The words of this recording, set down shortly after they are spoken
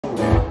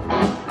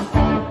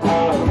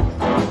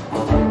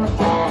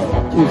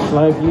too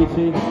slow for you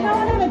two? No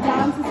one ever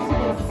dances to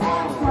this.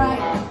 It's great.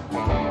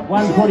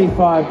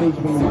 1:45 beats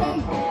for me.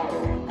 Swing.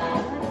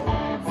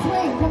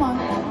 Swing, come on.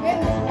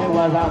 Yes. It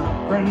was a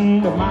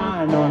friend of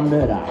mine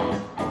under the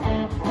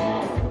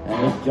and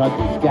the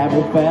judge's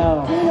gavel fell.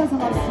 Who doesn't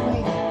love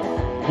swing?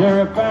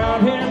 Jury found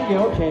him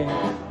guilty,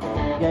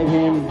 gave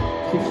him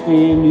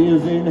 16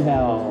 years in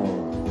hell.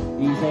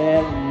 He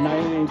said, I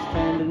ain't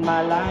spending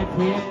my life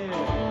here,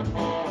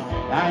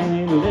 I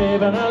ain't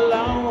living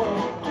alone.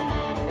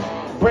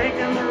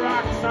 Breaking the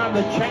rocks on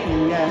the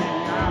chain gang,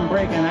 I'm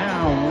breaking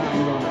out,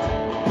 I'm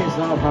gonna piss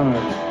off hard.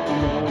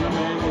 I'm gonna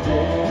make a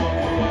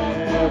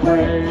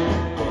jailbreak.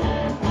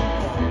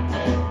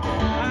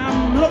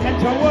 I'm looking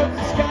towards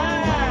the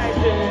sky,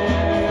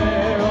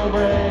 jailbreak.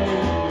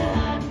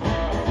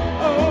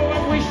 Oh, I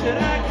wish that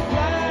I could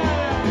fly,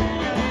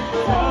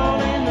 all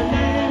in the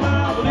name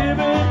of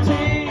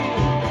liberty.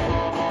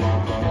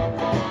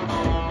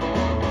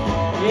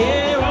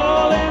 Yeah,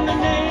 all in the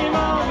name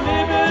of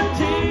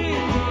liberty.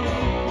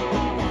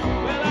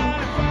 Well, I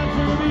got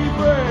to be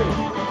brave,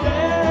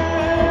 jailbreak.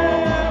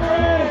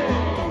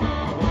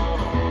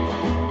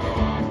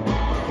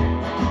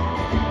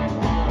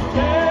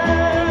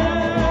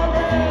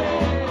 Jailbreak.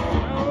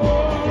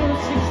 Oh,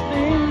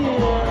 16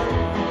 years.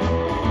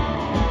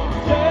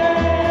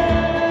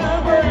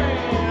 Jailbreak.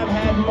 I've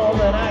had more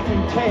than I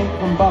can take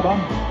from Bubba.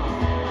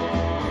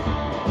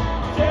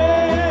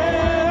 Jailbreak.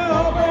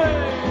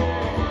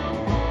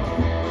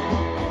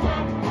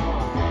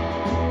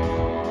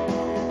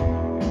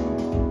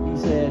 He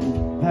said,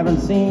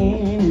 haven't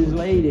seen his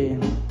lady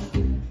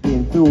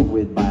being fooled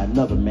with by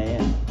another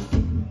man.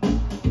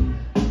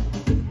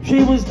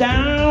 She was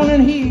down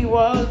and he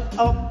was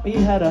up. He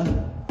had a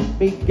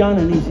big gun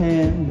in his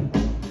hand.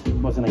 It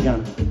wasn't a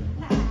gun.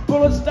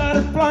 Bullets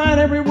started flying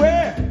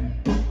everywhere.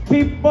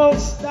 People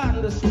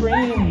starting to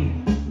scream.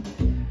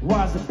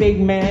 Was a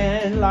big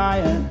man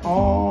lying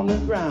on the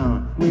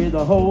ground with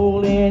a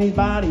hole in his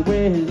body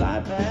where his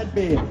life had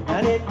been,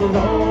 and it was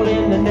all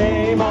in the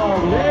name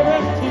of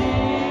liberty.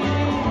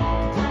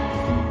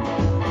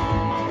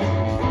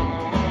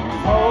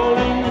 All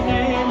in the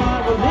name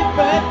of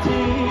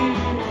liberty.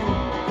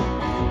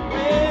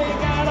 Well, you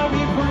gotta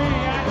be free.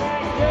 I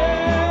like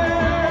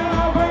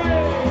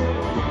jailbreak.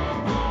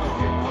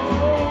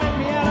 Oh, let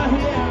me out of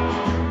here.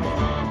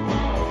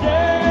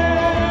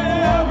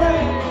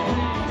 Jailbreak.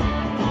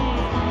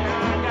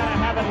 I gotta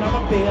have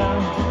another beer.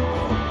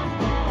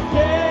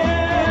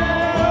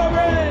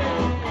 Jailbreak.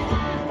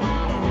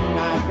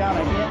 I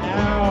gotta get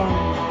down.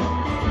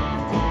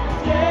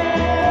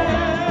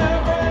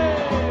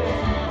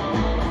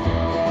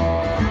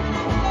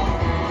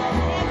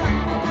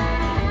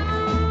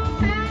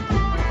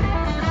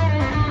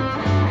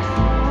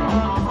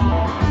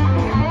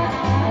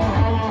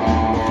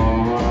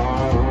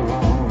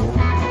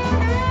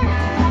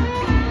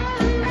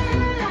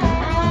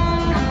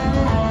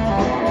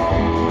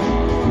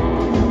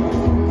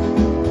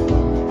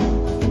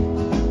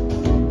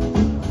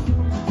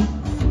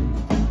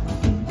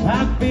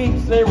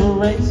 Beats they were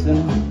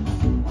racing,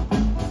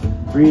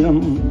 freedom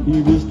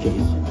he was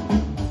chasing.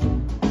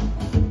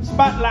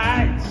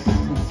 Spotlights,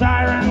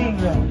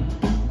 sirens,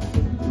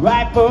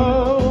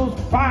 rifles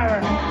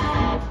firing,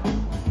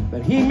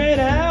 but he made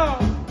out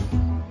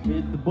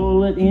with the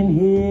bullet in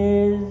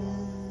his